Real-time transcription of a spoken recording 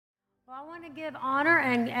Well, I want to give honor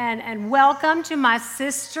and welcome to my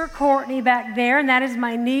sister Courtney back there, and that is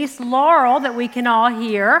my niece Laurel that we can all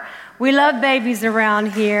hear. We love babies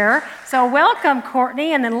around here. So welcome,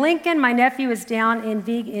 Courtney. And then Lincoln, my nephew, is down in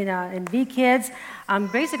V Kids. I'm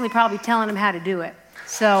basically probably telling him how to do it.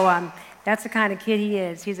 So that's the kind of kid he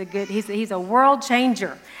is. He's a world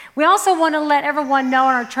changer. We also want to let everyone know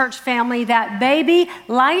in our church family that baby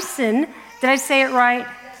Lyson, did I say it right?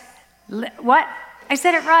 What? I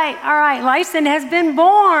said it right. All right. Lyson has been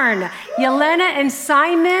born. Yelena and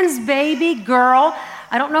Simon's baby girl.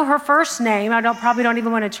 I don't know her first name. I probably don't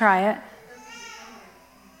even want to try it.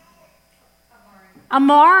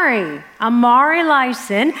 Amari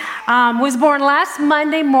Lyson was born last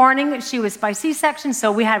Monday morning. She was by C-section,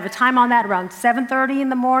 so we have a time on that around 7:30 in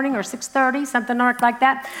the morning or 6:30, something like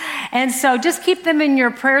that. And so just keep them in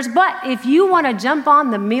your prayers. But if you want to jump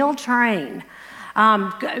on the meal train,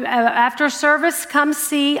 after service, come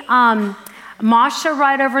see Masha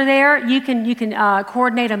right over there. You can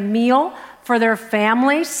coordinate a meal for their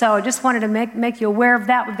family. So I just wanted to make you aware of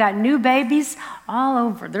that. We've got new babies all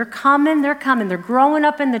over. They're coming. They're growing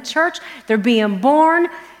up in the church. They're being born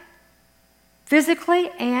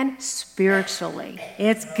physically and spiritually.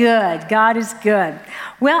 It's good. God is good.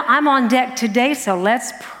 Well, I'm on deck today, so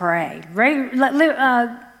let's pray.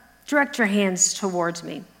 Direct your hands towards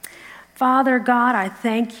me. Father God, I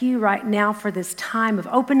thank you right now for this time of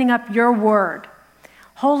opening up your word.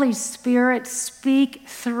 Holy Spirit, speak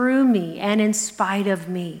through me and in spite of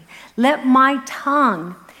me. Let my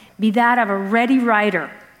tongue be that of a ready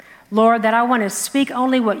writer. Lord, that I want to speak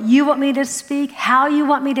only what you want me to speak, how you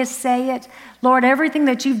want me to say it. Lord, everything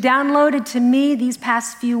that you've downloaded to me these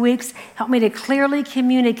past few weeks, help me to clearly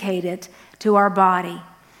communicate it to our body.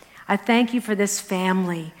 I thank you for this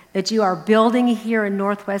family that you are building here in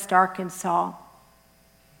Northwest Arkansas.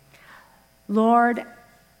 Lord,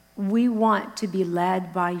 we want to be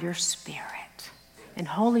led by your Spirit. And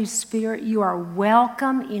Holy Spirit, you are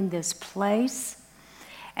welcome in this place,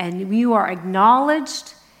 and you are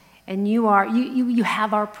acknowledged, and you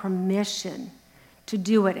have our permission to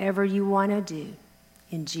do whatever you want to do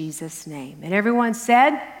in Jesus' name. And everyone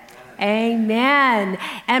said, amen.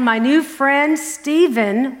 And my new friend,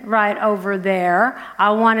 Stephen, right over there, I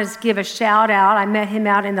want to give a shout out. I met him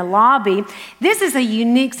out in the lobby. This is a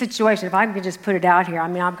unique situation. If I could just put it out here. I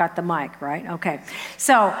mean, I've got the mic, right? Okay.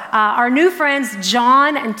 So our new friends,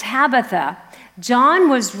 John and Tabitha. John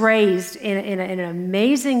was raised in an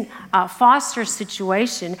amazing foster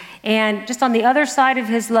situation, and just on the other side of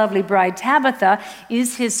his lovely bride, Tabitha,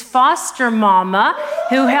 is his foster mama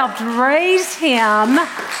who helped raise him.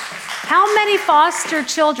 How many foster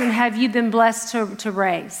children have you been blessed to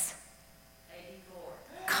raise? 84.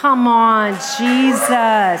 Come on,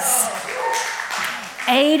 Jesus.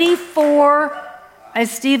 84.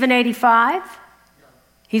 Is Stephen 85?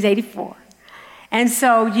 He's 84. And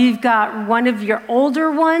so you've got one of your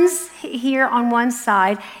older ones here on one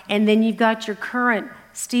side, and then you've got your current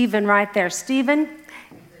Stephen right there. Stephen?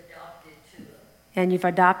 And you've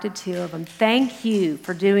adopted two of them. Thank you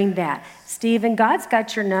for doing that. Stephen, God's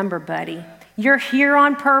got your number, buddy. You're here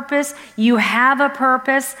on purpose. You have a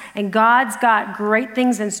purpose, and God's got great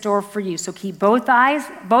things in store for you. So keep both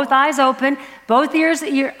eyes open, both ears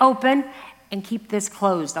open, and keep this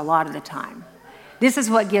closed a lot of the time. This is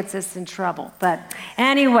what gets us in trouble. But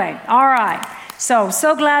anyway, all right. So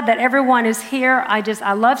glad that everyone is here.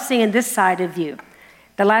 I love seeing this side of you.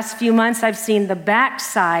 The last few months, I've seen the back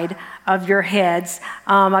side of your heads.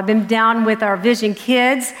 I've been down with our Vision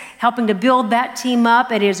Kids, helping to build that team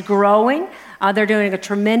up. It is growing. They're doing a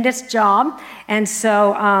tremendous job. And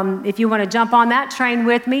so if you want to jump on that train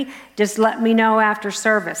with me, just let me know after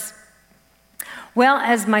service. Well,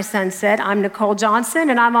 as my son said, I'm Nicole Johnson,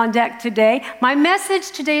 and I'm on deck today. My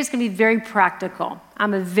message today is going to be very practical.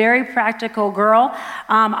 I'm a very practical girl.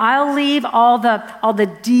 I'll leave all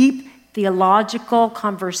the deep theological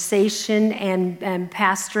conversation and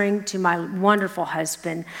pastoring to my wonderful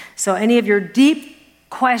husband. So any of your deep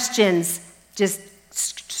questions, just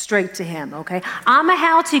straight to him, okay? I'm a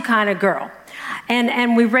how-to kind of girl.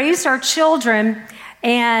 And we raised our children,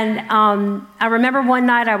 and I remember one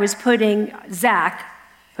night I was putting Zach,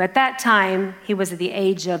 who at that time, he was at the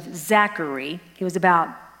age of Zachary. He was about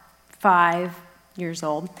 5 years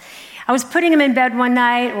old. I was putting him in bed one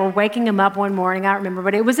night or waking him up one morning, I don't remember,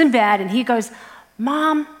 but it was in bed, and he goes,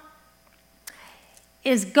 Mom,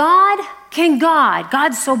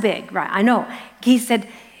 God's so big, right? I know. He said,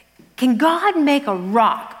 can God make a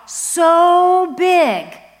rock so big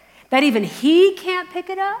that even he can't pick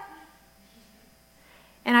it up?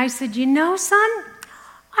 And I said, son,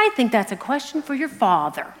 I think that's a question for your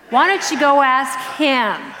father. Why don't you go ask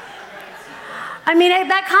him? I mean,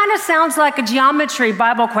 that kind of sounds like a geometry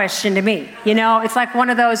Bible question to me. You know, it's like one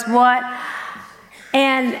of those what?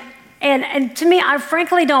 And to me, I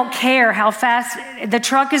frankly don't care how fast the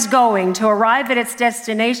truck is going to arrive at its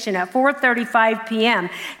destination at 4:35 p.m.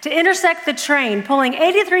 to intersect the train, pulling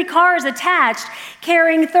 83 cars attached,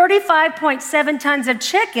 carrying 35.7 tons of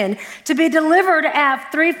chicken to be delivered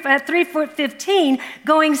at 3:15,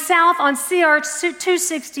 going south on CR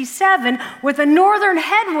 267 with a northern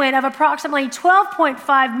headwind of approximately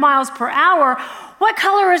 12.5 miles per hour. What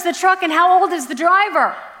color is the truck and how old is the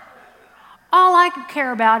driver? All I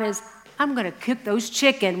care about is I'm going to cook those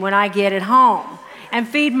chicken when I get it home and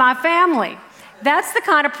feed my family. That's the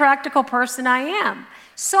kind of practical person I am.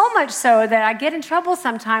 So much so that I get in trouble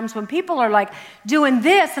sometimes when people are like doing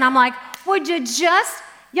this and I'm like, would you just,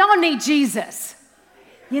 y'all need Jesus.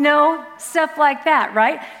 You know, stuff like that,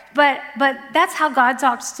 right? But that's how God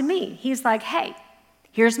talks to me. He's like, hey,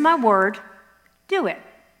 here's my word, do it.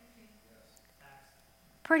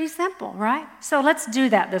 Pretty simple, right? So let's do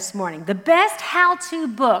that this morning. The best how-to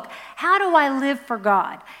book. How do I live for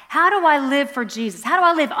God? How do I live for Jesus? How do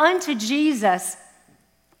I live unto Jesus?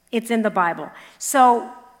 It's in the Bible. So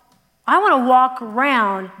I want to walk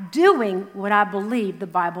around doing what I believe the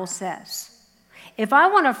Bible says. If I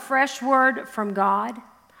want a fresh word from God,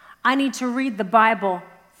 I need to read the Bible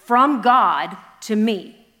from God to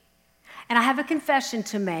me. And I have a confession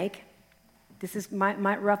to make. This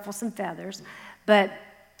might ruffle some feathers, but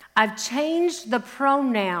I've changed the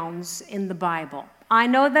pronouns in the Bible. I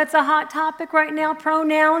know that's a hot topic right now,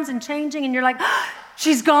 pronouns and changing, and you're like, oh,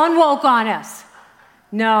 she's gone woke on us.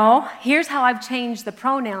 No, here's how I've changed the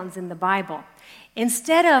pronouns in the Bible.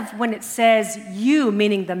 Instead of when it says you,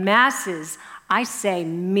 meaning the masses, I say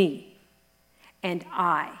me and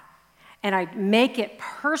I. And I make it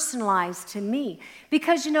personalized to me.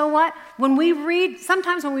 Because you know what?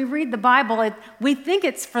 Sometimes when we read the Bible, we think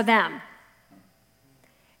it's for them.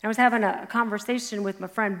 I was having a conversation with my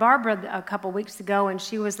friend Barbara a couple weeks ago, and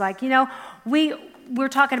she was like, you know, we're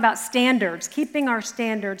talking about standards, keeping our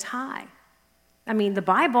standards high. I mean, the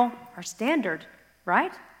Bible, our standard,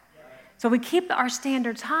 right? So we keep our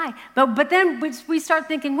standards high. But then we start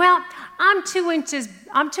thinking, well, I'm 2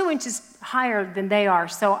 inches higher than they are,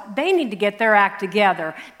 so they need to get their act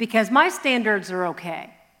together because my standards are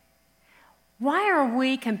okay. Why are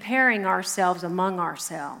we comparing ourselves among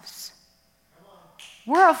ourselves?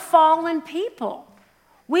 We're a fallen people.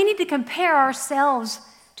 We need to compare ourselves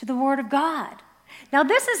to the Word of God. Now,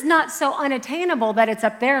 this is not so unattainable that it's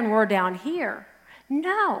up there and we're down here.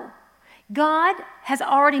 No. God has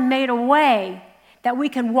already made a way that we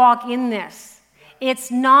can walk in this. It's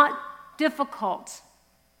not difficult.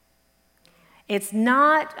 It's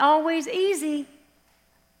not always easy,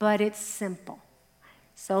 but it's simple.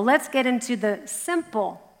 So let's get into the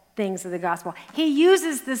simple things of the gospel. He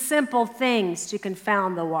uses the simple things to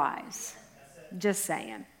confound the wise. Just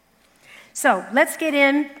saying. So let's get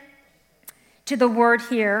in to the word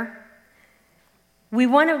here. We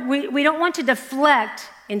don't want to deflect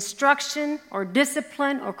instruction or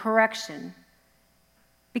discipline or correction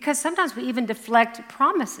because sometimes we even deflect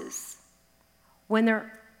promises when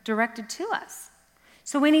they're directed to us.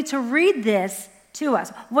 So we need to read this to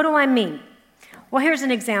us. What do I mean? Well, here's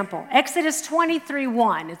an example. Exodus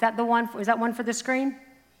 23:1. Is that one for the screen?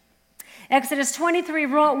 Exodus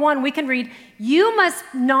 23:1, we can read, you must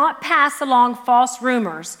not pass along false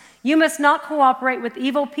rumors. You must not cooperate with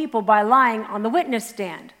evil people by lying on the witness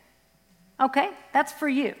stand. Okay, that's for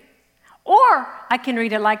you. Or I can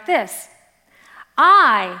read it like this.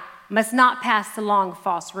 I must not pass along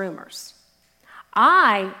false rumors.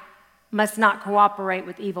 I must not cooperate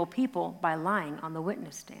with evil people by lying on the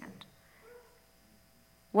witness stand.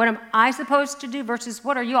 What am I supposed to do versus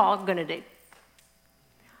what are you all going to do?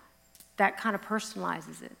 That kind of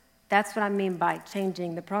personalizes it. That's what I mean by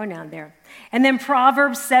changing the pronoun there. And then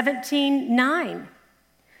Proverbs 17:9.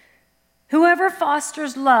 Whoever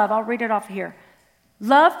fosters love, I'll read it off here.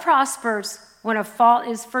 Love prospers when a fault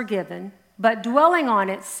is forgiven, but dwelling on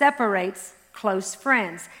it separates close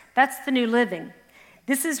friends. That's the New Living.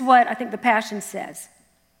 This is what I think the Passion says.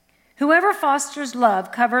 Whoever fosters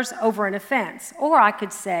love covers over an offense. Or I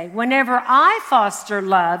could say, whenever I foster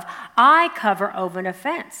love, I cover over an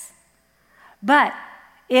offense. But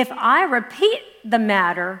if I repeat the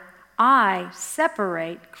matter, I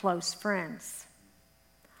separate close friends.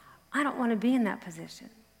 I don't want to be in that position.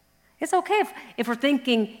 It's okay if we're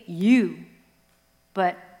thinking you,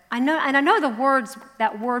 but I know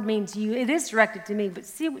that word means you. It is directed to me, but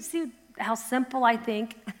see how simple I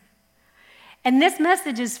think. And this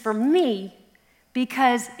message is for me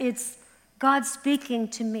because it's God speaking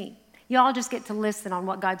to me. You all just get to listen on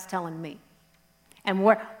what God's telling me. and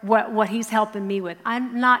what he's helping me with.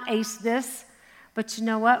 I'm not ace this, but you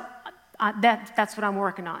know what? That's what I'm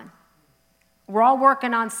working on. We're all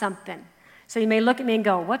working on something. So you may look at me and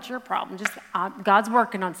go, what's your problem? Just God's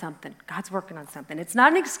working on something. God's working on something. It's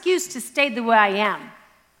not an excuse to stay the way I am.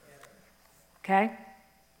 Okay?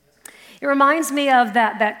 It reminds me of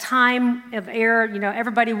that time of era,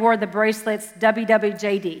 everybody wore the bracelets,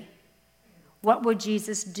 WWJD. What would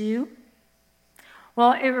Jesus do?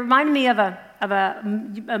 Well, it reminded me of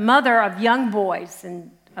a mother of young boys,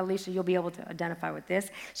 and Alicia, you'll be able to identify with this.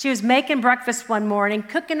 She was making breakfast one morning,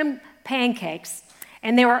 cooking them pancakes,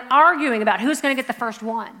 and they were arguing about who's going to get the first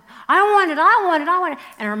one. I want it.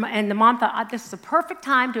 And the mom thought, this is a perfect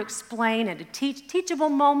time to explain and to teachable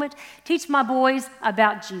moment, teach my boys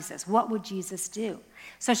about Jesus. What would Jesus do?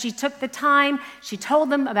 So she took the time. She told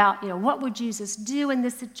them about, what would Jesus do in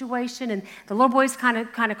this situation? And the little boys kind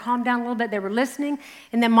of calmed down a little bit. They were listening.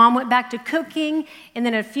 And then mom went back to cooking. And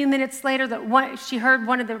then a few minutes later, she heard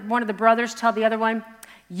one of the brothers tell the other one,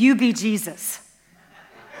 "You be Jesus."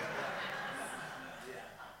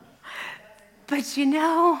 But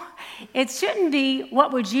it shouldn't be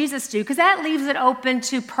what would Jesus do, because that leaves it open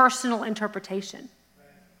to personal interpretation.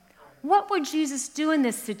 What would Jesus do in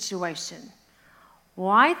this situation? Well,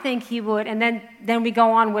 I think he would, and then we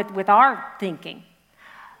go on with our thinking.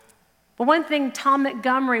 But one thing Tom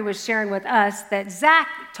Montgomery was sharing with us that Zach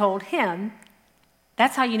told him,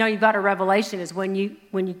 that's how you know you've got a revelation, is when you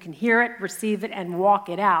can hear it, receive it, and walk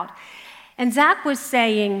it out. And Zach was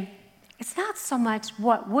saying, it's not so much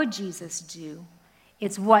what would Jesus do,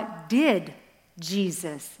 it's what did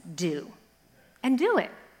Jesus do, and do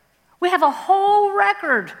it. We have a whole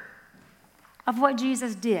record of what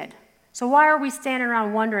Jesus did. So why are we standing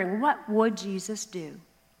around wondering, what would Jesus do?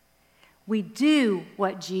 We do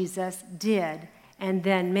what Jesus did, and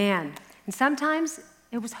then, and sometimes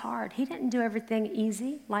it was hard. He didn't do everything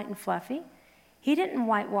easy, light and fluffy. He didn't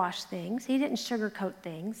whitewash things. He didn't sugarcoat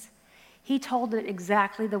things. He told it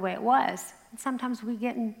exactly the way it was. And sometimes we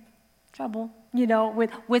get in trouble,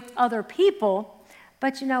 with other people.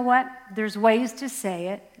 But you know what? There's ways to say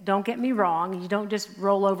it. Don't get me wrong. You don't just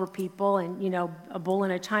roll over people and, a bull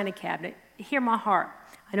in a china cabinet. Hear my heart.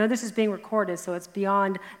 I know this is being recorded, so it's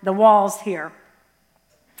beyond the walls here.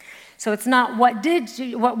 So it's not what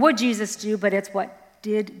would Jesus do, but it's what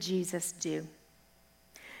did Jesus do.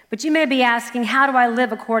 But you may be asking, how do I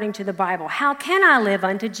live according to the Bible? How can I live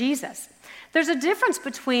unto Jesus? There's a difference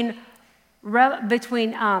between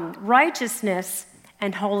righteousness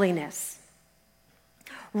and holiness.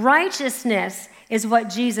 Righteousness is what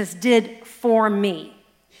Jesus did for me.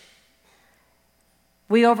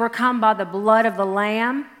 We overcome by the blood of the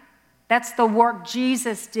Lamb. That's the work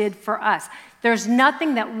Jesus did for us. There's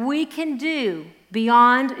nothing that we can do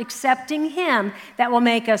beyond accepting him that will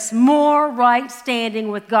make us more right standing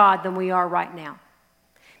with God than we are right now.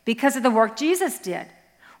 Because of the work Jesus did.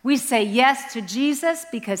 We say yes to Jesus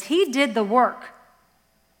because he did the work.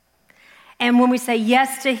 And when we say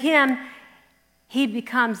yes to him,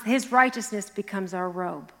 his righteousness becomes our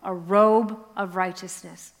robe, a robe of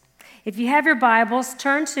righteousness. If you have your Bibles,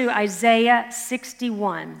 turn to Isaiah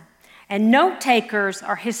 61. And note takers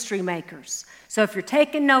are history makers. So if you're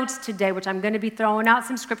taking notes today, which I'm going to be throwing out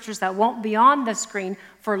some scriptures that won't be on the screen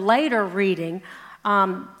for later reading,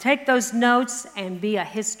 take those notes and be a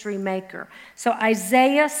history maker. So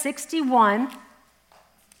Isaiah 61,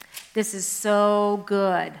 this is so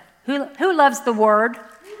good. Who loves the word?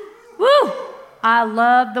 Woo! I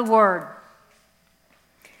love the word.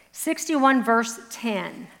 61 verse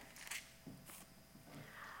 10.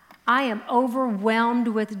 I am overwhelmed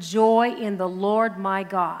with joy in the Lord my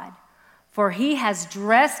God, for he has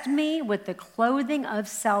dressed me with the clothing of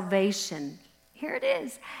salvation. Here it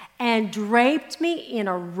is. And draped me in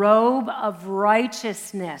a robe of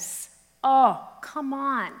righteousness. Oh, come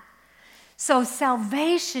on. So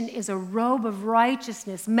salvation is a robe of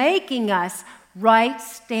righteousness, making us right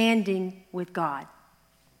standing with God.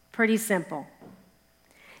 Pretty simple.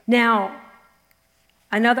 Now,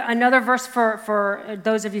 another verse for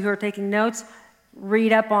those of you who are taking notes,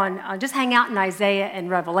 read up on, just hang out in Isaiah and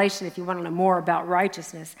Revelation if you want to know more about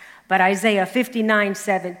righteousness. But Isaiah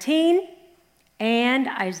 59:17 and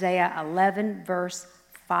Isaiah 11 verse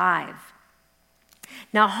 5.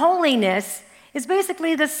 Now, holiness is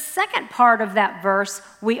basically the second part of that verse.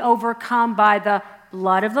 We overcome by the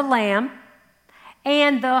blood of the Lamb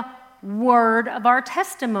and the word of our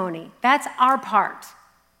testimony. That's our part.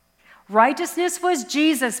 Righteousness was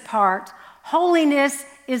Jesus' part. Holiness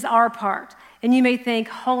is our part. And you may think,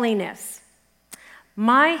 holiness.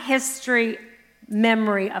 My history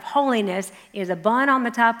memory of holiness is a bun on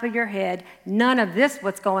the top of your head, none of this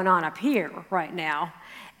what's going on up here right now,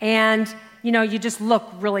 and you just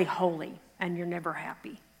look really holy and you're never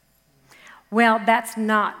happy. Well, that's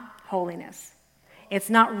not holiness. It's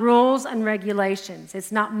not rules and regulations.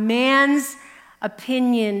 It's not man's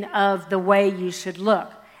opinion of the way you should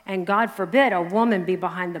look. And God forbid a woman be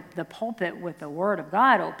behind the pulpit with the word of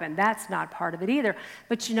God open. That's not part of it either.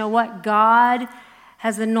 But you know what? God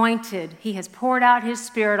has anointed. He has poured out his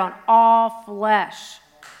Spirit on all flesh.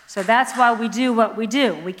 So that's why we do what we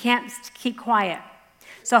do. We can't keep quiet.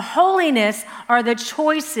 So holiness are the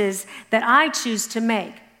choices that I choose to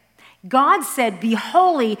make. God said, be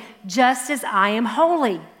holy just as I am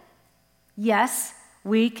holy. Yes,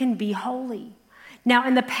 we can be holy. Now,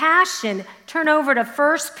 in the Passion, turn over to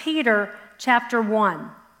 1 Peter chapter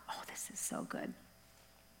 1. Oh, this is so good.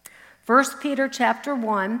 1 Peter chapter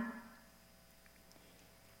 1,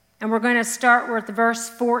 and we're going to start with verse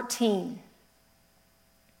 14.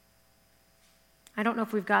 I don't know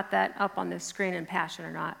if we've got that up on the screen in Passion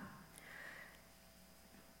or not.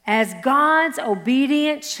 As God's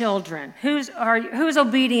obedient children, who's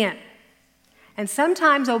obedient? And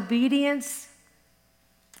sometimes obedience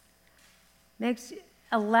brings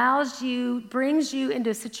you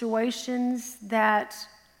into situations that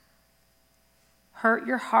hurt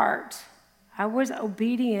your heart. I was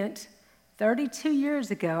obedient 32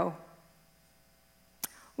 years ago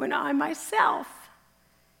when I myself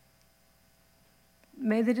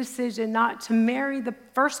made the decision not to marry the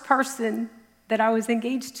first person that I was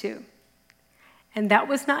engaged to. And that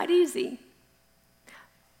was not easy,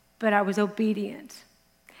 but I was obedient.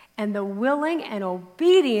 And the willing and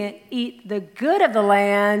obedient eat the good of the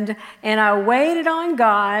land, and I waited on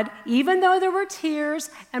God, even though there were tears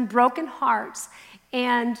and broken hearts,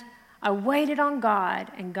 and I waited on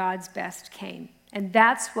God, and God's best came. And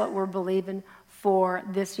that's what we're believing for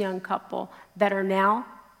this young couple that are now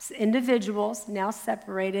individuals, now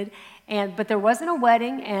separated, but there wasn't a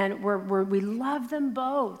wedding, and we love them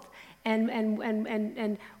both,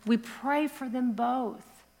 and we pray for them both.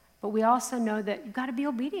 But we also know that you've got to be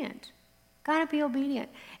obedient. Got to be obedient.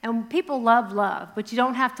 And people love love, but you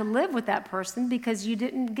don't have to live with that person because you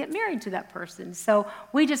didn't get married to that person. So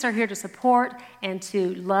we just are here to support and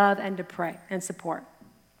to love and to pray and support.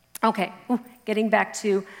 Okay, getting back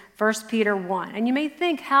to 1 Peter 1. And you may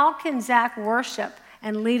think, how can Zach worship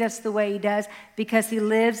and lead us the way he does? Because he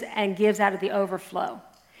lives and gives out of the overflow.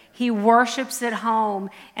 He worships at home,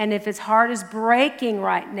 and if his heart is breaking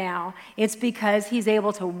right now, it's because he's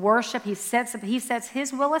able to worship. He sets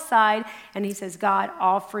his will aside, and he says, God,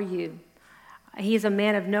 all for you. He's a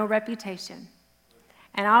man of no reputation,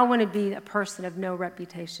 and I want to be a person of no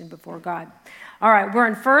reputation before God. All right, we're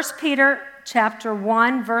in 1 Peter chapter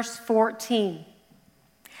 1, verse 14.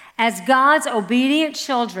 As God's obedient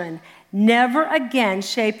children, never again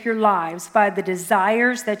shape your lives by the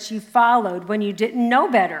desires that you followed when you didn't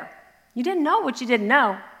know better. You didn't know what you didn't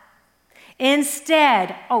know.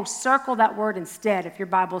 Instead, circle that word instead if your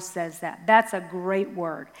Bible says that. That's a great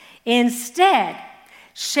word. Instead,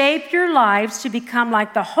 shape your lives to become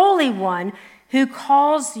like the Holy One who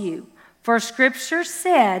calls you. For Scripture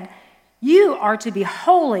said, you are to be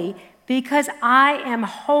holy because I am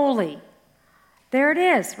holy. There it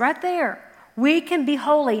is, right there. We can be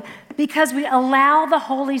holy because we allow the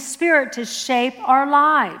Holy Spirit to shape our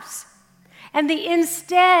lives. And the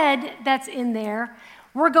instead that's in there,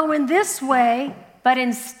 we're going this way, but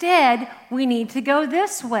instead we need to go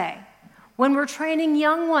this way. When we're training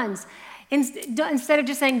young ones, instead of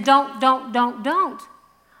just saying don't,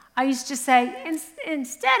 I used to say,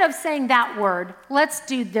 instead of saying that word, let's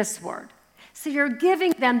do this word. So you're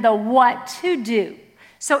giving them the what to do.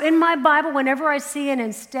 So in my Bible, whenever I see an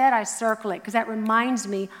instead, I circle it because that reminds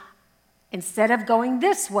me, instead of going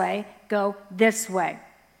this way, go this way.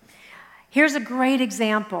 Here's a great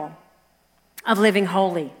example of living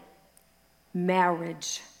holy.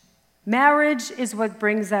 Marriage. Marriage is what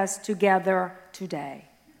brings us together today.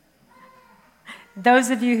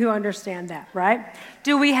 Those of you who understand that, right?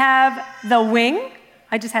 Do we have the wing?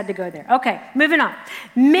 I just had to go there. Okay, moving on.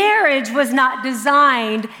 Marriage was not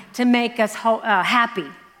designed to make us happy.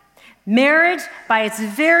 Marriage, by its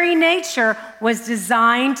very nature, was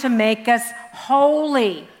designed to make us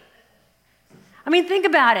holy. I mean, think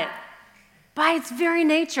about it. By its very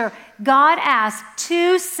nature, God asked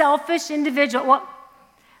two selfish individuals,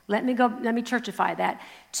 let me churchify that,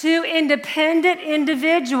 two independent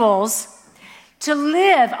individuals to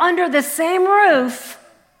live under the same roof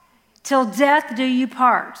till death do you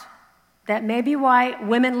part. That may be why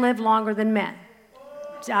women live longer than men.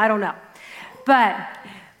 I don't know. But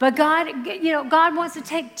God, God wants to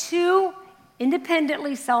take two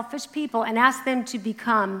independently selfish people and ask them to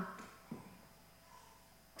become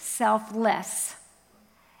selfless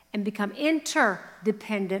and become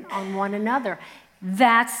interdependent on one another.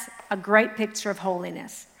 That's a great picture of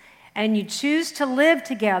holiness. And you choose to live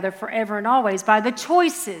together forever and always by the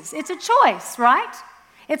choices. It's a choice, right?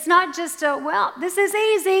 It's not just this is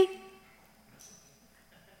easy.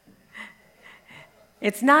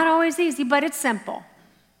 It's not always easy, but it's simple.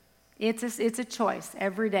 It's a choice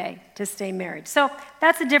every day to stay married. So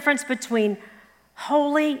that's the difference between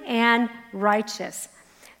holy and righteous.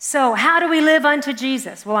 So how do we live unto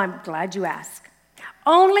Jesus? Well, I'm glad you asked.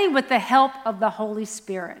 Only with the help of the Holy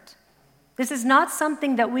Spirit. This is not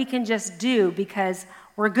something that we can just do because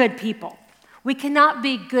we're good people. We cannot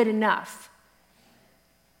be good enough.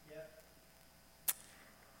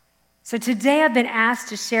 So today I've been asked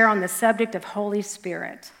to share on the subject of Holy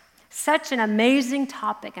Spirit. Such an amazing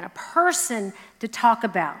topic and a person to talk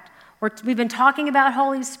about. We've been talking about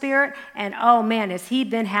Holy Spirit, and oh man, has he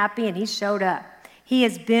been happy and he showed up. He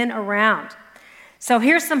has been around. So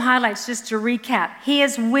here's some highlights just to recap. He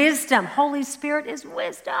is wisdom. Holy Spirit is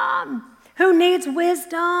wisdom. Who needs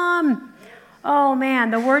wisdom? Oh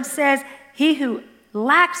man, the word says, he who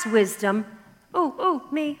lacks wisdom,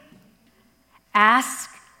 me, ask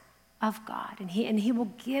of God, and he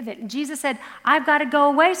will give it. And Jesus said, I've got to go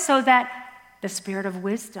away so that the Spirit of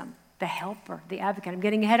wisdom, the helper, the advocate, I'm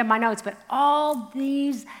getting ahead of my notes, but all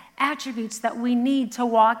these attributes that we need to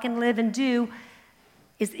walk and live and do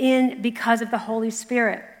is in because of the Holy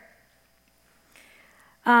Spirit.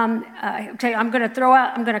 Okay, I'm going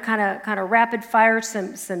to kind of rapid fire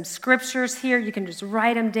some scriptures here. You can just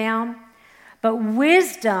write them down. But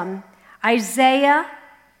wisdom, Isaiah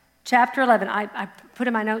chapter 11. I put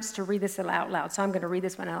in my notes to read this out loud, so I'm going to read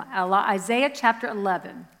this one out loud. Isaiah chapter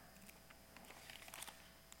 11.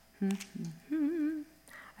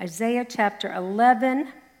 Isaiah chapter 11,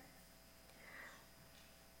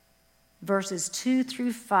 verses 2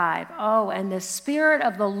 through 5. Oh, and the Spirit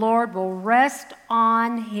of the Lord will rest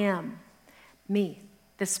on him. Me.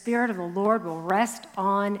 The Spirit of the Lord will rest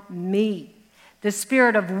on me. The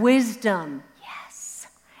Spirit of wisdom. Yes.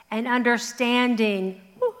 And understanding.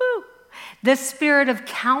 Woo-hoo. The Spirit of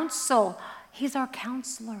counsel. He's our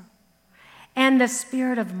counselor. And the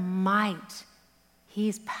Spirit of might.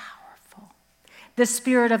 He's powerful. The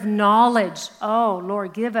Spirit of knowledge. Oh,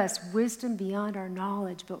 Lord, give us wisdom beyond our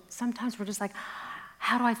knowledge. But sometimes we're just like,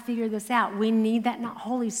 how do I figure this out? We need that. Not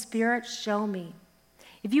Holy Spirit, show me.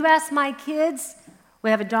 If you ask my kids,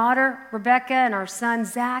 we have a daughter, Rebecca, and our son,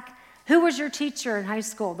 Zach, who was your teacher in high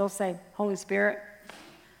school? They'll say, Holy Spirit.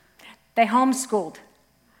 They homeschooled.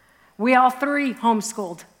 We all three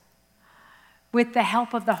homeschooled. With the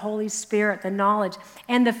help of the Holy Spirit, the knowledge,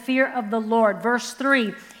 and the fear of the Lord. Verse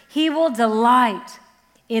 3, he will delight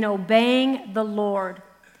in obeying the Lord.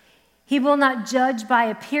 He will not judge by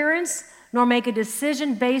appearance, nor make a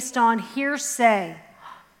decision based on hearsay.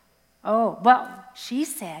 Oh, well, she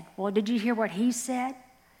said. Well, did you hear what he said?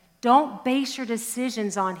 Don't base your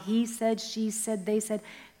decisions on he said, she said, they said.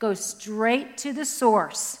 Go straight to the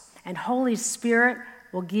source, and Holy Spirit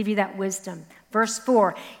will give you that wisdom. Verse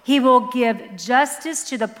 4, he will give justice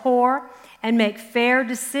to the poor and make fair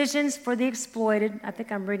decisions for the exploited. I think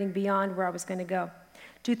I'm reading beyond where I was going to go.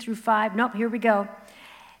 2 through 5. Nope, here we go.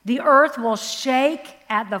 The earth will shake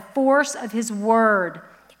at the force of his word,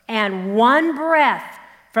 and one breath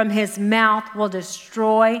from his mouth will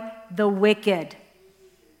destroy the wicked.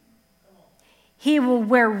 He will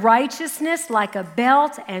wear righteousness like a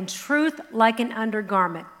belt and truth like an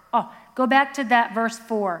undergarment. Oh, go back to that verse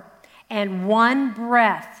 4. And one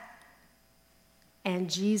breath, and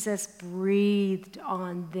Jesus breathed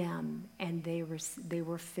on them, and they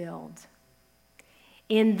were filled.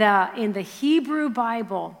 In the Hebrew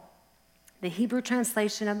Bible, the Hebrew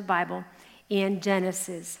translation of the Bible, in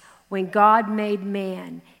Genesis, when God made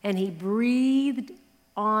man and he breathed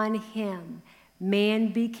on him,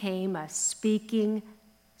 man became a speaking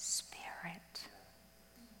spirit.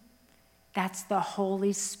 That's the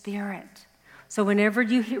Holy Spirit. So whenever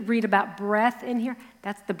you read about breath in here,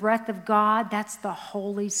 that's the breath of God. That's the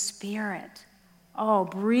Holy Spirit. Oh,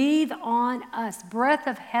 breathe on us. Breath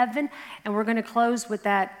of heaven. And we're going to close with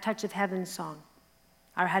that Touch of Heaven song.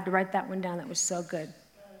 I had to write that one down. That was so good.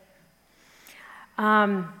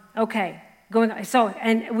 Okay.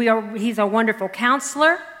 He's a wonderful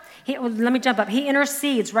counselor. Let me jump up. He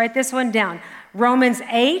intercedes. Write this one down. Romans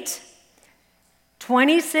 8,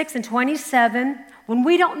 26 and 27. When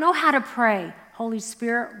we don't know how to pray, Holy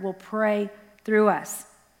Spirit will pray through us.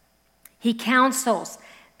 He counsels.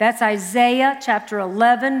 That's Isaiah chapter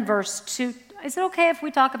 11, verse 2. Is it okay if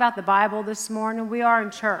we talk about the Bible this morning? We are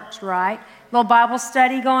in church, right? Little Bible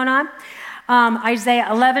study going on. Isaiah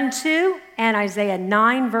 11:2 and Isaiah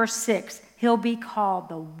 9, verse 6. He'll be called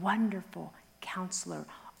the Wonderful Counselor,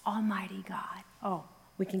 Almighty God. Oh,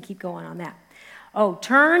 we can keep going on that. Oh,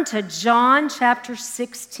 turn to John chapter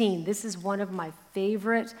 16. This is one of my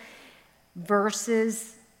favorite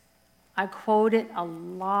verses. I quote it a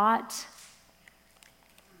lot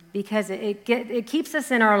because it keeps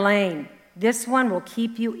us in our lane. This one will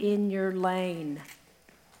keep you in your lane.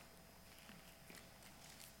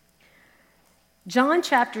 John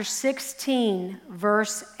chapter 16,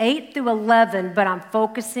 verse 8 through 11, but I'm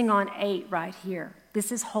focusing on 8 right here.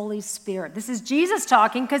 This is Holy Spirit. This is Jesus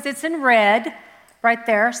talking because it's in red right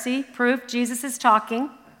there. See, proof Jesus is talking.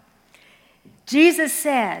 Jesus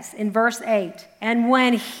says in verse 8, and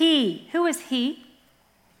when he, who is he?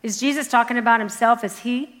 Is Jesus talking about himself as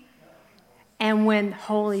he? And when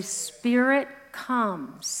Holy Spirit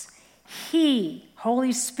comes, he,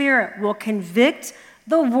 Holy Spirit, will convict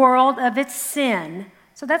the world of its sin.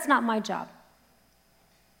 So that's not my job.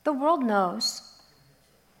 The world knows.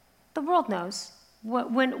 The world knows.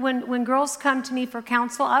 When girls come to me for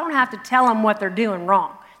counsel, I don't have to tell them what they're doing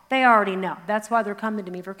wrong. They already know. That's why they're coming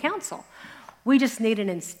to me for counsel. We just need an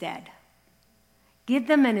instead. Give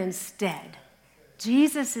them an instead.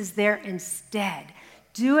 Jesus is there instead.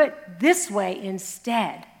 Do it this way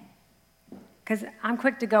instead. Because I'm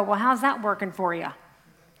quick to go, well, how's that working for you?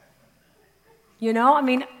 You know, I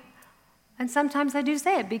mean, and sometimes I do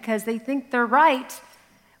say it because they think they're right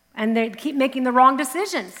and they keep making the wrong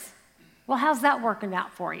decisions. Well, how's that working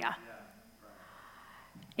out for you?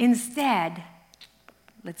 Instead,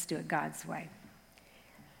 let's do it God's way.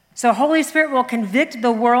 So Holy Spirit will convict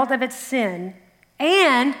the world of its sin,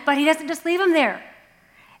 but he doesn't just leave them there,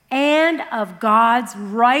 and of God's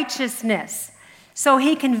righteousness. So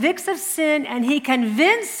he convicts of sin and he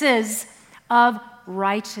convinces of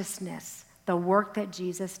righteousness. The work that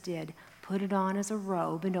Jesus did. Put it on as a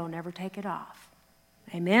robe and don't ever take it off.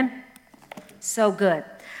 Amen? So good.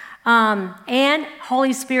 And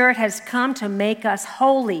Holy Spirit has come to make us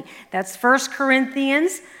holy. That's 1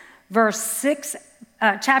 Corinthians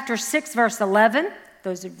chapter 6, verse 11.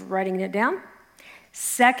 Those are writing it down.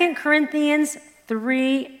 2 Corinthians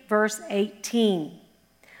 3, verse 18.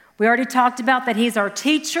 We already talked about that he's our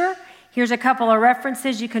teacher. Here's a couple of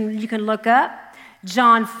references you can look up.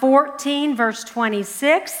 John 14, verse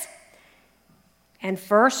 26, and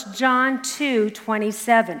 1 John 2,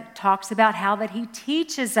 27 talks about how that he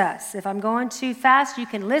teaches us. If I'm going too fast, you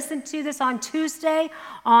can listen to this on Tuesday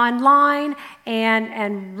online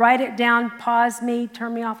and write it down, pause me,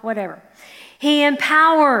 turn me off, whatever. He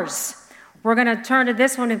empowers. We're going to turn to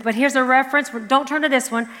this one, but here's a reference. Don't turn to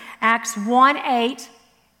this one. Acts 1:8.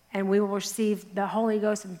 And we will receive the Holy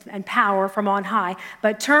Ghost and power from on high.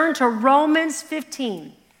 But turn to Romans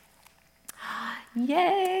 15.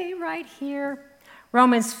 Yay, right here.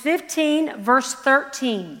 Romans 15, verse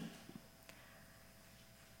 13.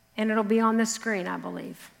 And it'll be on the screen, I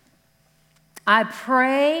believe. I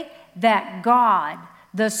pray that God,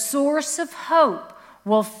 the source of hope,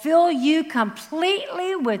 will fill you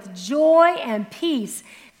completely with joy and peace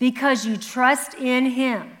because you trust in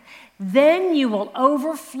him. Then you will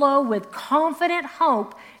overflow with confident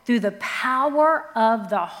hope through the power of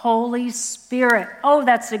the Holy Spirit. Oh,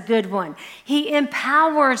 that's a good one. He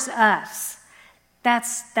empowers us.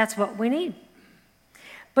 That's what we need.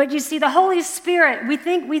 But you see, the Holy Spirit, we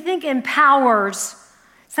think empowers.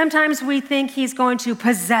 Sometimes we think he's going to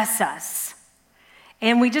possess us.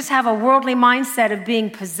 And we just have a worldly mindset of being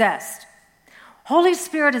possessed. Holy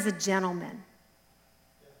Spirit is a gentleman.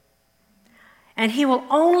 And he will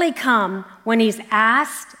only come when he's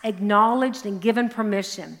asked, acknowledged, and given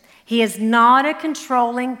permission. He is not a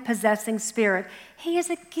controlling, possessing spirit. He is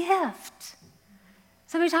a gift.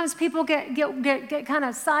 So many times people get kind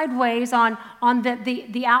of sideways on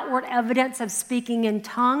the outward evidence of speaking in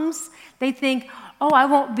tongues. They think, oh, I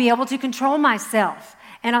won't be able to control myself.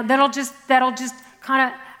 And that'll just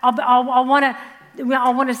kind of, I'll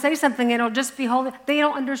want to say something and it'll just be holy. They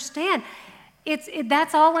don't understand.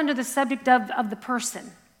 That's all under the subject of the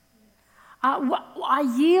person.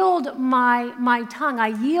 I yield my tongue. I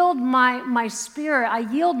yield my spirit. I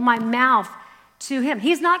yield my mouth to him.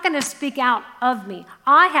 He's not going to speak out of me.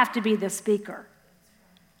 I have to be the speaker.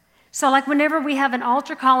 So like whenever we have an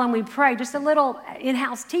altar call and we pray, just a little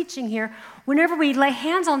in-house teaching here, whenever we lay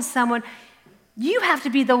hands on someone, you have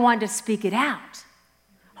to be the one to speak it out.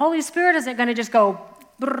 Holy Spirit isn't going to just go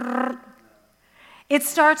brrr. It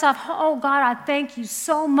starts off, oh God, I thank you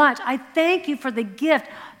so much. I thank you for the gift.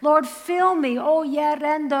 Lord, fill me. Oh, yeah.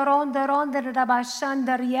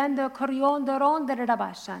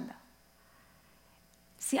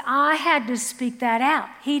 See, I had to speak that out.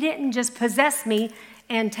 He didn't just possess me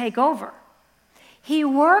and take over. He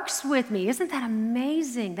works with me. Isn't that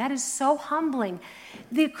amazing? That is so humbling.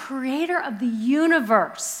 The creator of the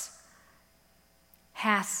universe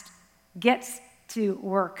gets to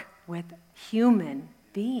work with human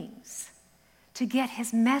beings to get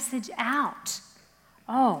his message out.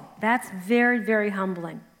 Oh, that's very, very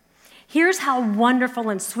humbling. Here's how wonderful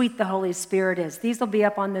and sweet the Holy Spirit is. These will be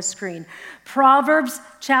up on the screen. Proverbs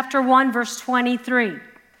chapter 1, verse 23.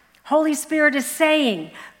 Holy Spirit is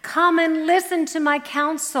saying, come and listen to my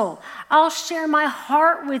counsel. I'll share my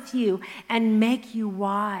heart with you and make you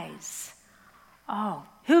wise. Oh,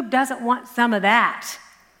 who doesn't want some of that?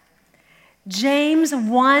 James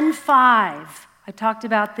 1:5. I talked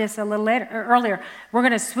about this a little earlier. We're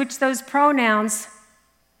going to switch those pronouns.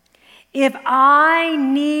 If I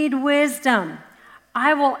need wisdom,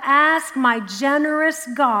 I will ask my generous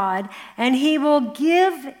God, and he will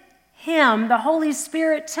give him, the Holy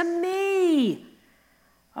Spirit, to me.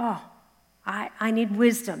 Oh, I need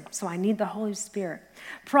wisdom, so I need the Holy Spirit.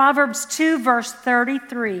 Proverbs 2, verse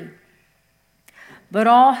 33. But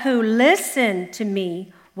all who listen to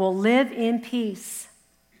me will live in peace.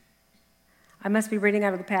 I must be reading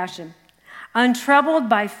out of the Passion. Untroubled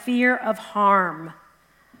by fear of harm.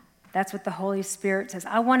 That's what the Holy Spirit says.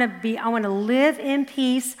 I want to live in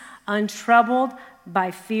peace, untroubled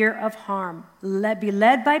by fear of harm. Be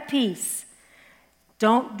led by peace.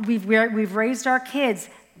 We've raised our kids.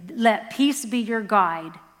 Let peace be your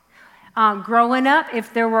guide. Growing up,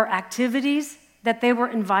 if there were activities that they were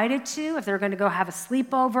invited to, if they were going to go have a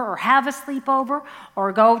sleepover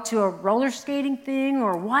or go to a roller skating thing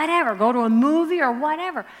or whatever, go to a movie or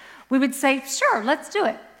whatever, we would say, sure, let's do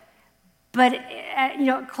it. But,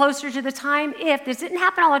 closer to the time, if this didn't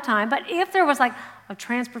happen all the time, but if there was like a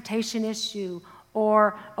transportation issue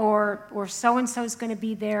or so-and-so is going to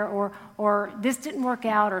be there or this didn't work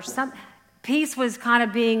out or some peace was kind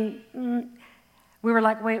of being, we were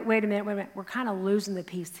like, wait a minute, we're kind of losing the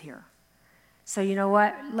peace here. So you know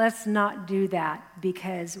what? Let's not do that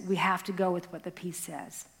because we have to go with what the peace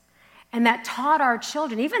says. And that taught our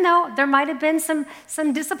children, even though there might have been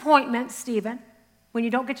some disappointment, Stephen, when you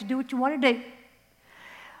don't get to do what you want to do.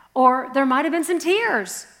 Or there might have been some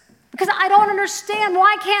tears because I don't understand.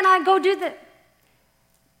 Why can't I go do that?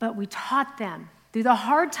 But we taught them through the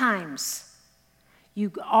hard times.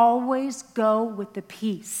 You always go with the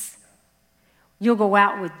peace. You'll go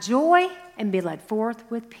out with joy and be led forth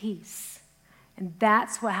with peace. And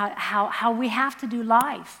that's how we have to do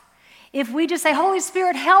life. If we just say, Holy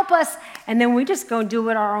Spirit, help us, and then we just go and do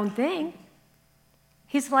it our own thing,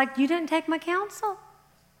 he's like, you didn't take my counsel.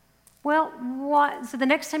 Well, what? So the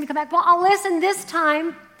next time you come back, well, I'll listen this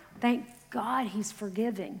time. Thank God he's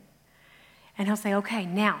forgiving. And he'll say, okay,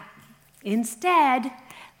 now, instead,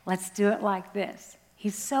 let's do it like this.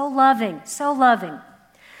 He's so loving, so loving.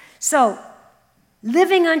 So,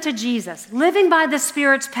 living unto Jesus, living by the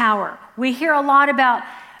Spirit's power. We hear a lot about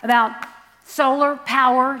solar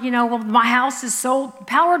power. Well, my house is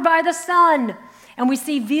powered by the sun. And we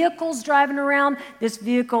see vehicles driving around. This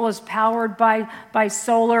vehicle is powered by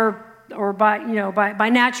solar or by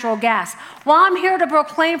natural gas. Well, I'm here to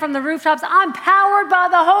proclaim from the rooftops, I'm powered by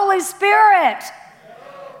the Holy Spirit.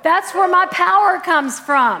 That's where my power comes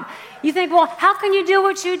from. You think, well, how can you do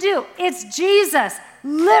what you do? It's Jesus.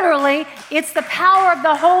 Literally, it's the power of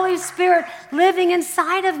the Holy Spirit living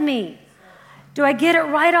inside of me. Do I get it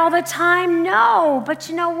right all the time? No. But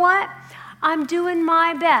you know what? I'm doing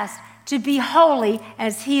my best to be holy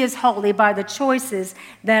as he is holy by the choices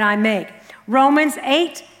that I make. Romans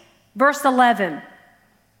 8, verse 11.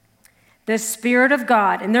 The Spirit of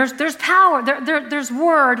God, and there's power, there's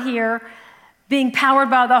word here, being powered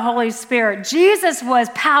by the Holy Spirit. Jesus was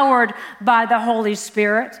powered by the Holy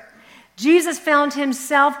Spirit. Jesus found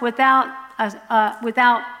himself without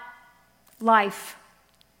life.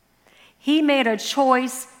 He made a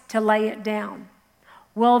choice to lay it down.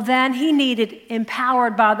 Well, then he needed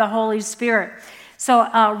empowered by the Holy Spirit. So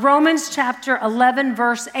Romans chapter 11,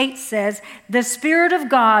 verse 8 says, the Spirit of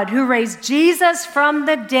God who raised Jesus from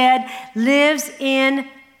the dead lives in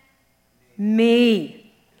me.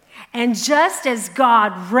 And just as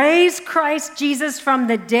God raised Christ Jesus from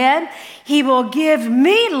the dead, he will give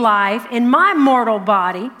me life in my mortal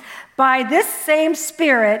body by this same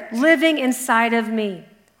Spirit living inside of me.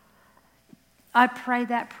 I pray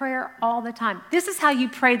that prayer all the time. This is how you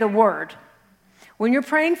pray the word. When you're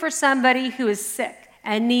praying for somebody who is sick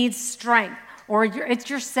and needs strength or it's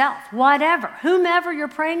yourself, whatever, whomever you're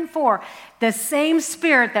praying for, the same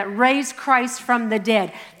Spirit that raised Christ from the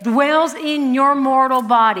dead dwells in your mortal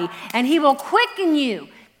body, and he will quicken you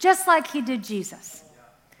just like he did Jesus.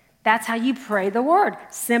 That's how you pray the word.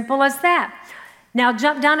 Simple as that. Now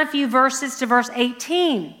jump down a few verses to verse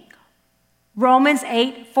 18. Romans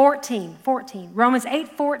 8:14. Romans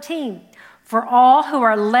 8:14. For all who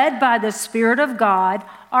are led by the Spirit of God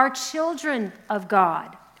are children of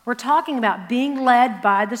God. We're talking about being led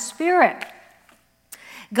by the Spirit.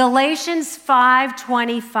 Galatians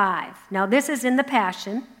 5:25. Now this is in the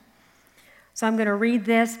Passion. So I'm going to read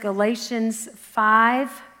this. Galatians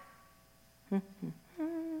 5.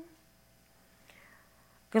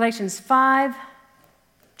 Galatians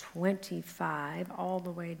 5:25 all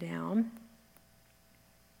the way down.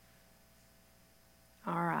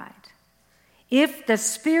 All right. If the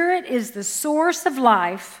Spirit is the source of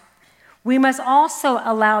life, we must also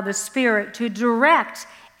allow the Spirit to direct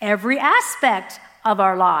every aspect of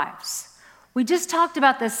our lives. We just talked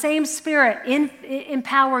about the same Spirit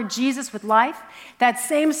empowered Jesus with life. That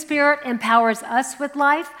same Spirit empowers us with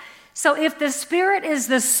life. So if the Spirit is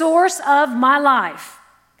the source of my life,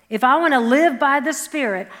 if I want to live by the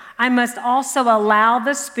Spirit, I must also allow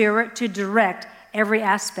the Spirit to direct every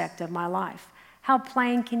aspect of my life. How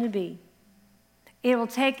plain can you be? It'll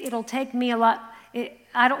take me a lot.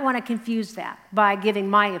 I don't want to confuse that by giving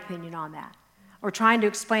my opinion on that or trying to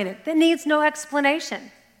explain it. That needs no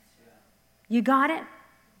explanation. You got it?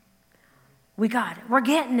 We got it. We're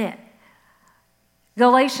getting it.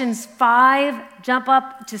 Galatians 5, jump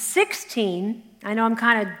up to 16. I know I'm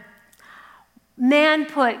kind of man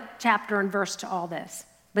put chapter and verse to all this,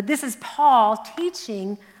 but this is Paul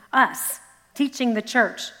teaching us, teaching the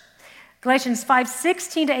church. Galatians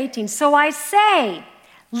 5:16-18. So I say,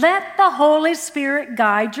 let the Holy Spirit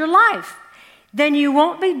guide your life. Then you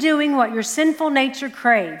won't be doing what your sinful nature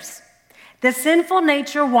craves. The sinful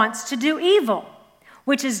nature wants to do evil,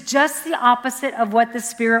 which is just the opposite of what the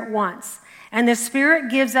Spirit wants. And the Spirit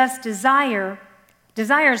gives us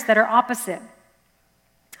desires that are opposite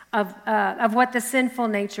of what the sinful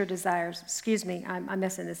nature desires. Excuse me, I'm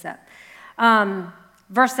messing this up.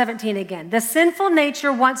 Verse 17 again. The sinful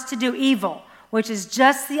nature wants to do evil, which is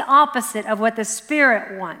just the opposite of what the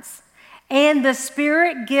Spirit wants. And the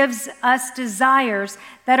Spirit gives us desires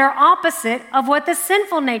that are opposite of what the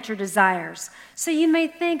sinful nature desires. So you may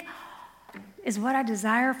think, is what I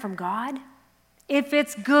desire from God? If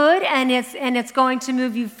it's good and it's going to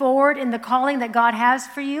move you forward in the calling that God has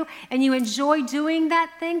for you, and you enjoy doing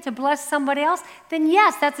that thing to bless somebody else, then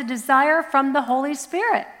yes, that's a desire from the Holy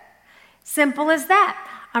Spirit. Simple as that.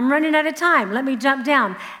 I'm running out of time. Let me jump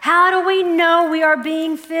down. How do we know we are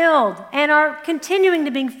being filled and are continuing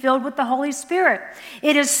to being filled with the Holy Spirit?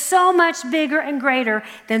 It is so much bigger and greater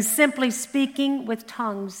than simply speaking with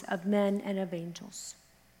tongues of men and of angels.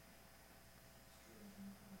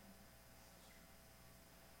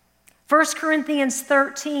 1 Corinthians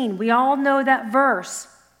 13, we all know that verse.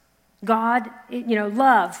 God,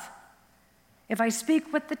 love. If I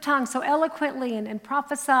speak with the tongue so eloquently and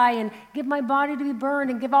prophesy and give my body to be burned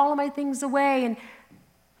and give all of my things away,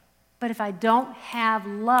 but if I don't have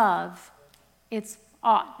love, it's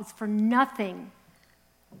for nothing.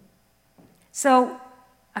 So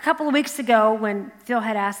a couple of weeks ago when Phil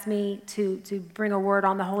had asked me to bring a word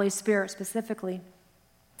on the Holy Spirit specifically,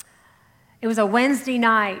 it was a Wednesday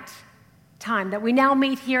night time that we now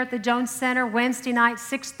meet here at the Jones Center, Wednesday night,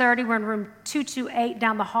 6:30. We're in room 228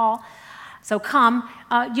 down the hall. So come.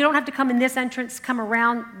 You don't have to come in this entrance. Come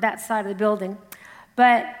around that side of the building.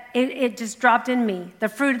 But it just dropped in me, the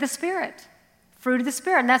fruit of the Spirit. Fruit of the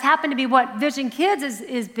Spirit. And that's happened to be what Vision Kids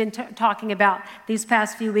has been talking about these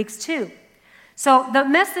past few weeks too. So the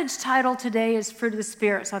message title today is Fruit of the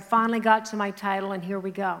Spirit. So I finally got to my title, and here we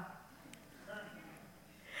go.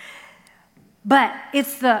 But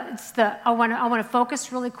I want to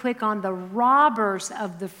focus really quick on the robbers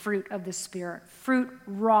of the fruit of the Spirit. Fruit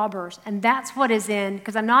robbers. And that's what is in,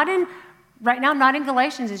 because right now I'm not in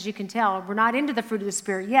Galatians, as you can tell. We're not into the fruit of the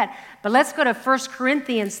Spirit yet. But let's go to 1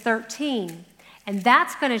 Corinthians 13. And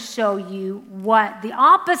that's going to show you what the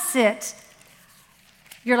opposite.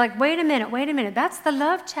 You're like, wait a minute. That's the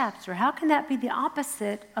love chapter. How can that be the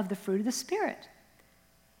opposite of the fruit of the Spirit?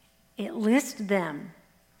 It lists them.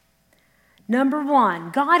 Number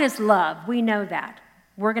 1, God is love. We know that.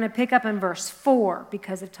 We're going to pick up in verse 4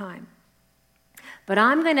 because of time. But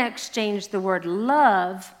I'm going to exchange the word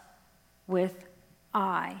love with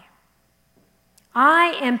I.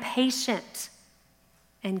 I am patient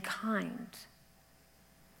and kind.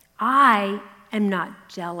 I am not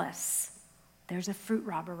jealous. There's a fruit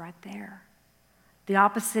robber right there. The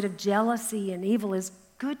opposite of jealousy and evil is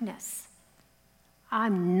goodness.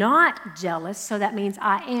 I'm not jealous, so that means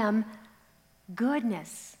I am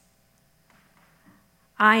goodness.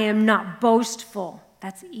 I am not boastful.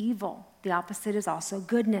 That's evil. The opposite is also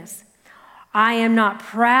goodness. I am not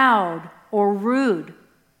proud or rude.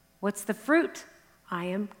 What's the fruit? I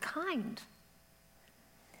am kind.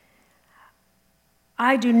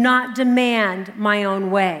 I do not demand my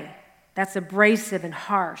own way. That's abrasive and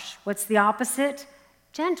harsh. What's the opposite?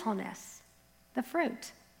 Gentleness, the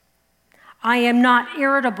fruit. I am not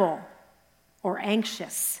irritable or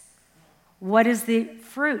anxious. What is the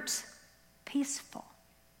fruit? Peaceful.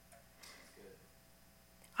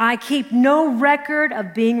 I keep no record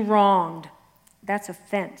of being wronged. That's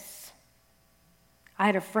offense. I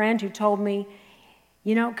had a friend who told me,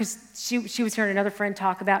 because she was hearing another friend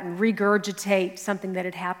talk about and regurgitate something that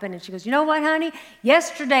had happened. And she goes, you know what, honey?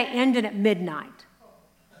 Yesterday ended at midnight.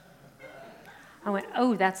 I went,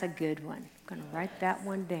 oh, that's a good one. I'm going to write that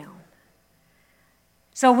one down.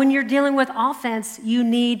 So when you're dealing with offense, you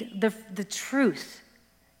need the truth.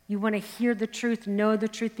 You want to hear the truth, know the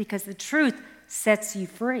truth, because the truth sets you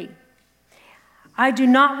free. I do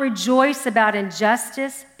not rejoice about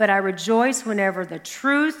injustice, but I rejoice whenever the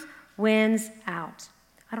truth wins out.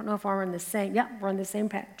 I don't know if we're in the same, we're in the same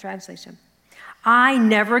translation. I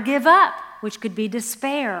never give up, which could be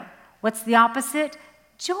despair. What's the opposite?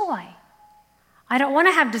 Joy. I don't want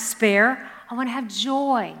to have despair. I want to have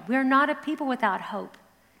joy. We're not a people without hope.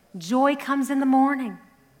 Joy comes in the morning.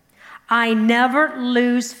 I never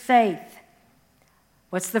lose faith.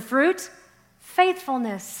 What's the fruit?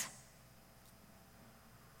 Faithfulness.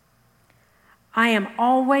 I am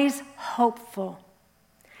always hopeful,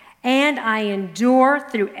 and I endure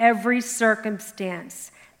through every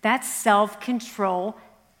circumstance. That's self-control,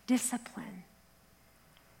 discipline.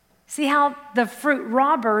 See how the fruit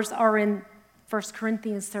robbers are in 1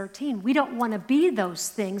 Corinthians 13. We don't want to be those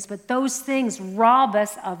things, but those things rob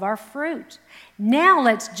us of our fruit. Now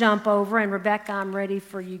let's jump over, and Rebecca, I'm ready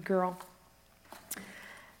for you, girl.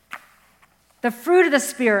 The fruit of the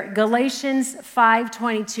Spirit, Galatians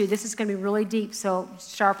 5:22. This is going to be really deep, so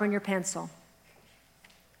sharpen your pencil.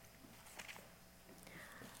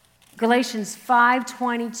 Galatians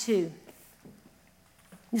 5:22.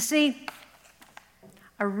 You see,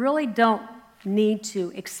 I really don't need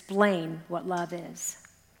to explain what love is.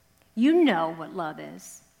 You know what love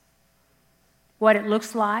is. What it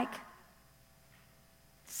looks like,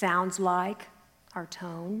 sounds like, our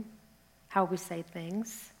tone, how we say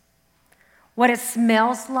things. What it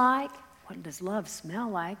smells like. What does love smell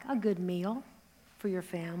like? A good meal for your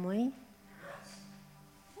family.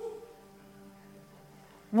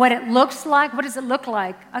 What it looks like. What does it look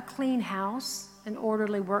like? A clean house, an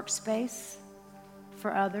orderly workspace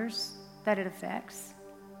for others that it affects.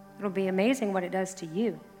 It'll be amazing what it does to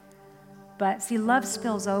you. But see, love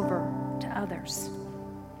spills over to others.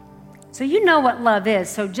 So you know what love is,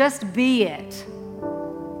 so just be it.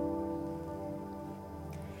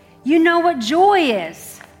 You know what joy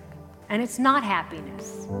is, and it's not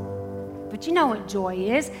happiness. But you know what joy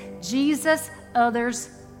is. Jesus,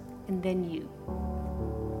 others, and then you.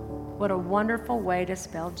 What a wonderful way to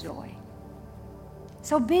spell joy.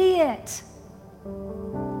 So be it.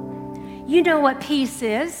 You know what peace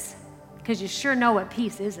is, because you sure know what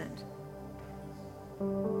peace isn't.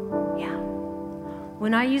 Yeah.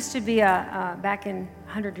 When I used to be back in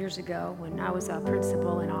 100 years ago, when I was a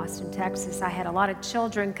principal in Austin, Texas, I had a lot of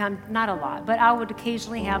children come, not a lot, but I would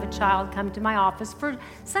occasionally have a child come to my office for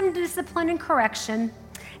some discipline and correction,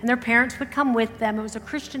 and their parents would come with them. It was a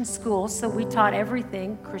Christian school, so we taught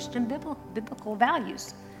everything Christian biblical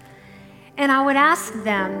values. And I would ask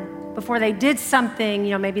them, before they did something,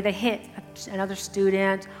 maybe they hit another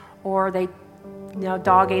student, or they,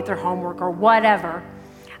 dog ate their homework, or whatever,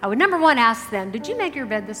 I would, number one, ask them, did you make your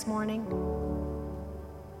bed this morning?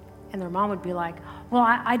 And their mom would be like, well,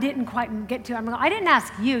 I didn't quite get to it. I'm like, I didn't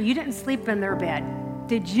ask you. You didn't sleep in their bed.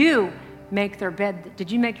 Did you make their bed? Did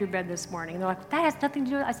you make your bed this morning? And they're like, that has nothing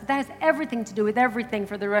to do with it. I said, that has everything to do with everything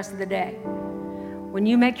for the rest of the day. When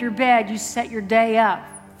you make your bed, you set your day up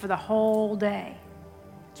for the whole day.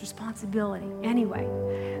 It's responsibility. Anyway,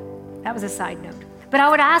 that was a side note. But I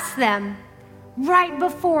would ask them, right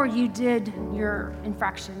before you did your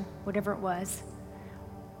infraction, whatever it was,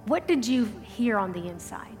 what did you hear on the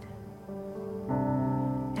inside?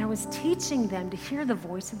 And I was teaching them to hear the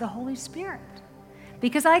voice of the Holy Spirit.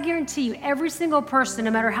 Because I guarantee you, every single person,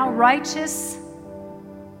 no matter how righteous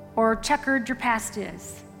or checkered your past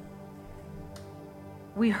is,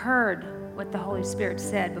 we heard what the Holy Spirit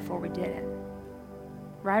said before we did it.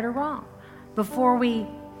 Right or wrong. Before we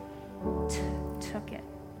took it.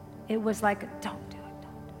 It was like, don't do it.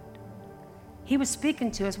 He was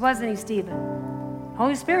speaking to us, wasn't he, Stephen?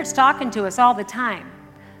 Holy Spirit's talking to us all the time.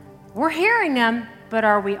 We're hearing him, but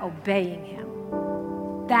are we obeying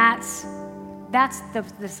him? That's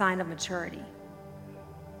the sign of maturity.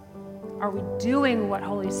 Are we doing what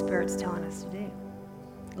Holy Spirit's telling us to do?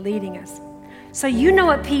 Leading us. So you know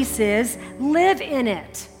what peace is. Live in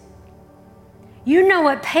it. You know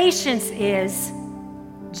what patience is.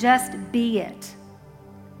 Just be it.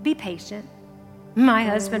 Be patient. My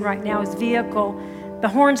husband right now, his vehicle, the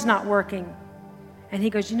horn's not working. And he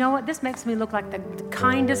goes, you know what? This makes me look like the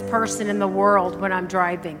kindest person in the world when I'm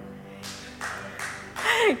driving.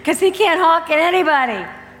 Because he can't honk at anybody.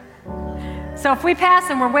 So if we pass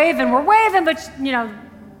him, we're waving, but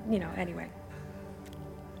anyway.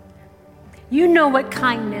 You know what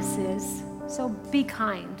kindness is, so be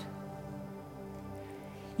kind.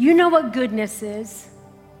 You know what goodness is.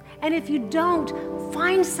 And if you don't,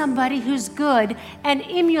 find somebody who's good and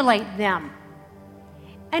emulate them.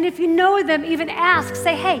 And if you know them, even ask,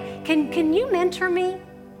 say, hey, can you mentor me?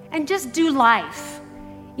 And just do life.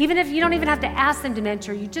 Even if you don't even have to ask them to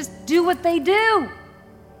mentor you, just do what they do.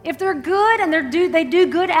 If they're good and they do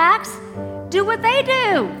good acts, do what they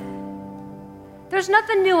do. There's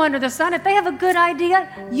nothing new under the sun. If they have a good idea,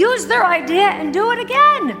 use their idea and do it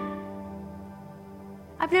again.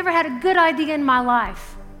 I've never had a good idea in my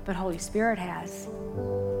life, but Holy Spirit has.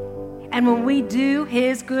 And when we do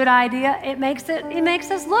his good idea, it makes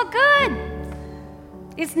us look good.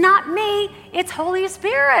 It's not me, it's Holy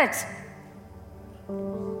Spirit.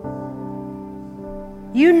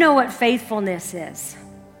 You know what faithfulness is.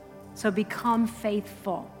 So become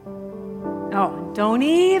faithful. Oh, don't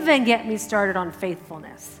even get me started on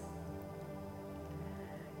faithfulness.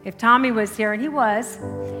 If Tommy was here, and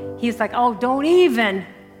he's like, oh, don't even.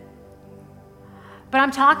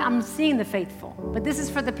 But I'm seeing the faithful. But this is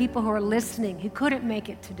for the people who are listening, who couldn't make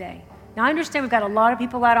it today. Now, I understand we've got a lot of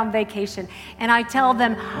people out on vacation, and I tell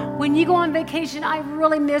them, when you go on vacation, I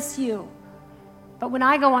really miss you. But when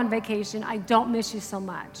I go on vacation, I don't miss you so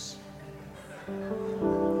much.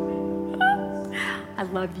 I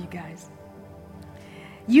love you guys.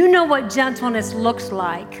 You know what gentleness looks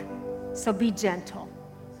like, so be gentle.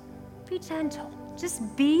 Be gentle.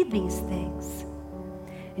 Just be these things.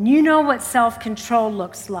 And you know what self-control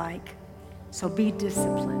looks like, so be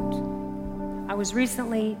disciplined. I was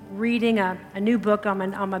recently reading a new book on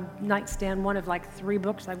my nightstand, one of like 3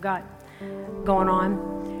 books I've got going on.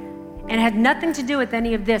 And it had nothing to do with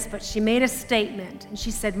any of this, but she made a statement. And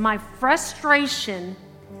she said, my frustration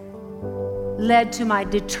led to my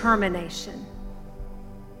determination.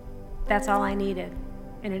 That's all I needed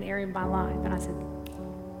in an area of my life. And I said,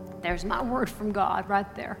 there's my word from God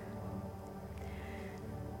right there.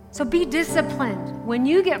 So be disciplined. When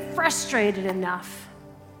you get frustrated enough,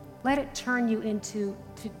 let it turn you into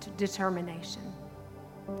to determination.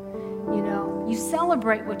 You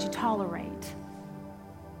celebrate what you tolerate.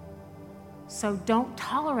 So don't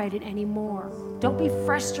tolerate it anymore. Don't be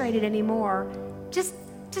frustrated anymore. Just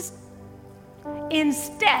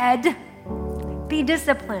instead, be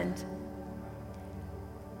disciplined.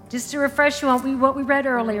 Just to refresh you on what we read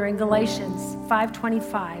earlier in Galatians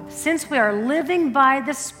 5:25. Since we are living by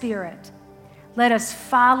the Spirit, let us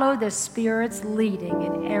follow the Spirit's leading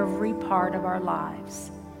in every part of our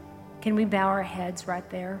lives. Can we bow our heads right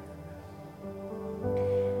there?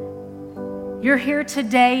 You're here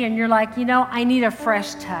today and you're like, I need a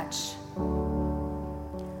fresh touch.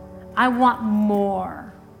 I want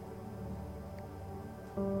more.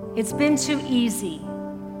 It's been too easy.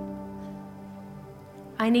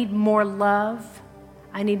 I need more love.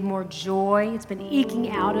 I need more joy. It's been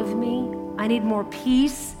eking out of me. I need more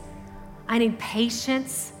peace. I need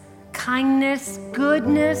patience, kindness,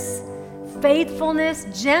 goodness, faithfulness,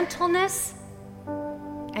 gentleness,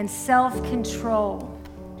 and self-control.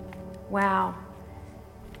 Wow.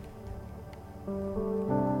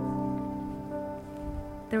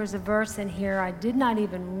 There was a verse in here. I did not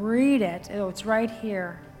even read it. Oh, it's right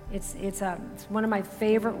here. It's one of my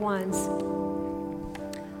favorite ones.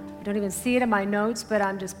 I don't even see it in my notes, but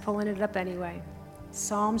I'm just pulling it up anyway.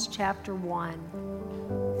 Psalms chapter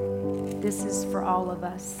 1. This is for all of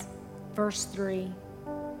us. Verse 3.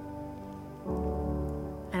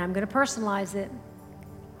 And I'm going to personalize it.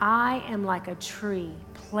 I am like a tree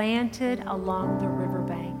planted along the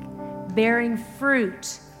riverbank, bearing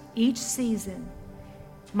fruit each season.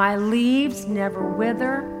 My leaves never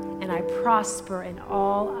wither, and I prosper in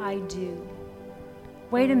all I do.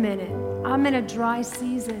 Wait a minute, I'm in a dry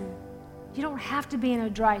season. You don't have to be in a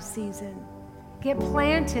dry season. Get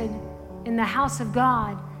planted in the house of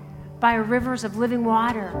God by rivers of living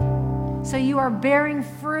water. So you are bearing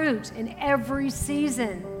fruit in every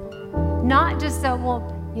season. Not just that,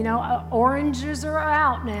 oranges are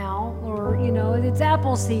out now, or, it's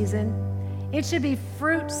apple season. It should be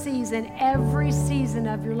fruit season every season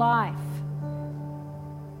of your life.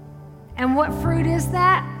 And what fruit is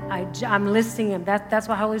that? I'm listing them. That's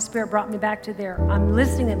why Holy Spirit brought me back to there. I'm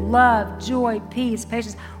listing them: love, joy, peace,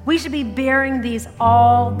 patience. We should be bearing these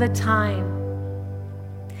all the time.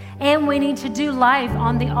 And we need to do life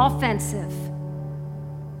on the offensive,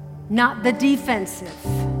 not the defensive.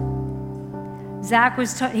 Zach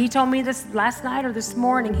he told me this last night or this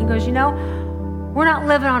morning. He goes, we're not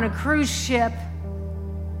living on a cruise ship,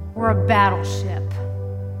 we're a battleship.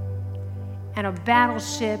 And a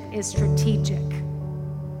battleship is strategic.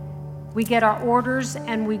 We get our orders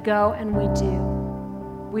and we go and we do.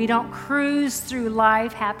 We don't cruise through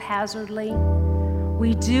life haphazardly.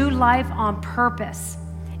 We do life on purpose.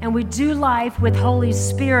 And we do life with Holy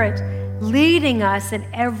Spirit leading us in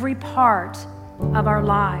every part of our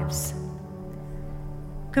lives.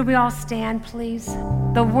 Could we all stand, please?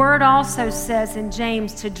 The word also says in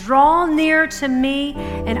James to draw near to me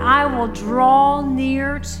and I will draw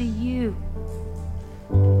near to you.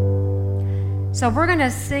 So we're going to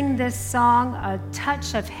sing this song, A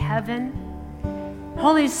Touch of Heaven.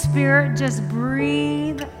 Holy Spirit, just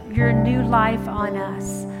breathe your new life on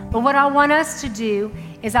us. But what I want us to do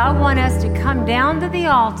is I want us to come down to the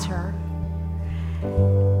altar,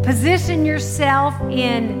 position yourself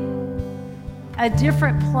in a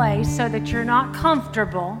different place so that you're not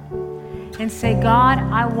comfortable, and say, God,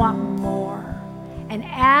 I want more. And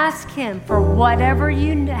ask Him for whatever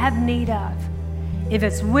you have need of. If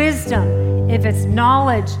it's wisdom, if it's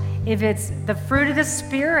knowledge, if it's the fruit of the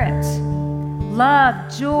Spirit,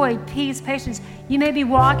 love, joy, peace, patience. You may be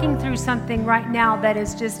walking through something right now that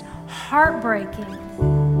is just heartbreaking.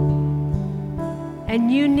 And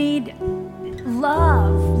you need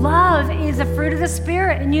love. Love is a fruit of the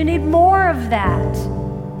Spirit, and you need more of that.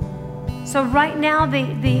 So right now,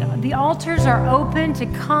 the altars are open to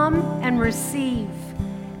come and receive.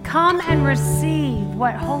 Come and receive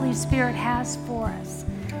what Holy Spirit has for us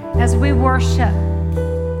as we worship.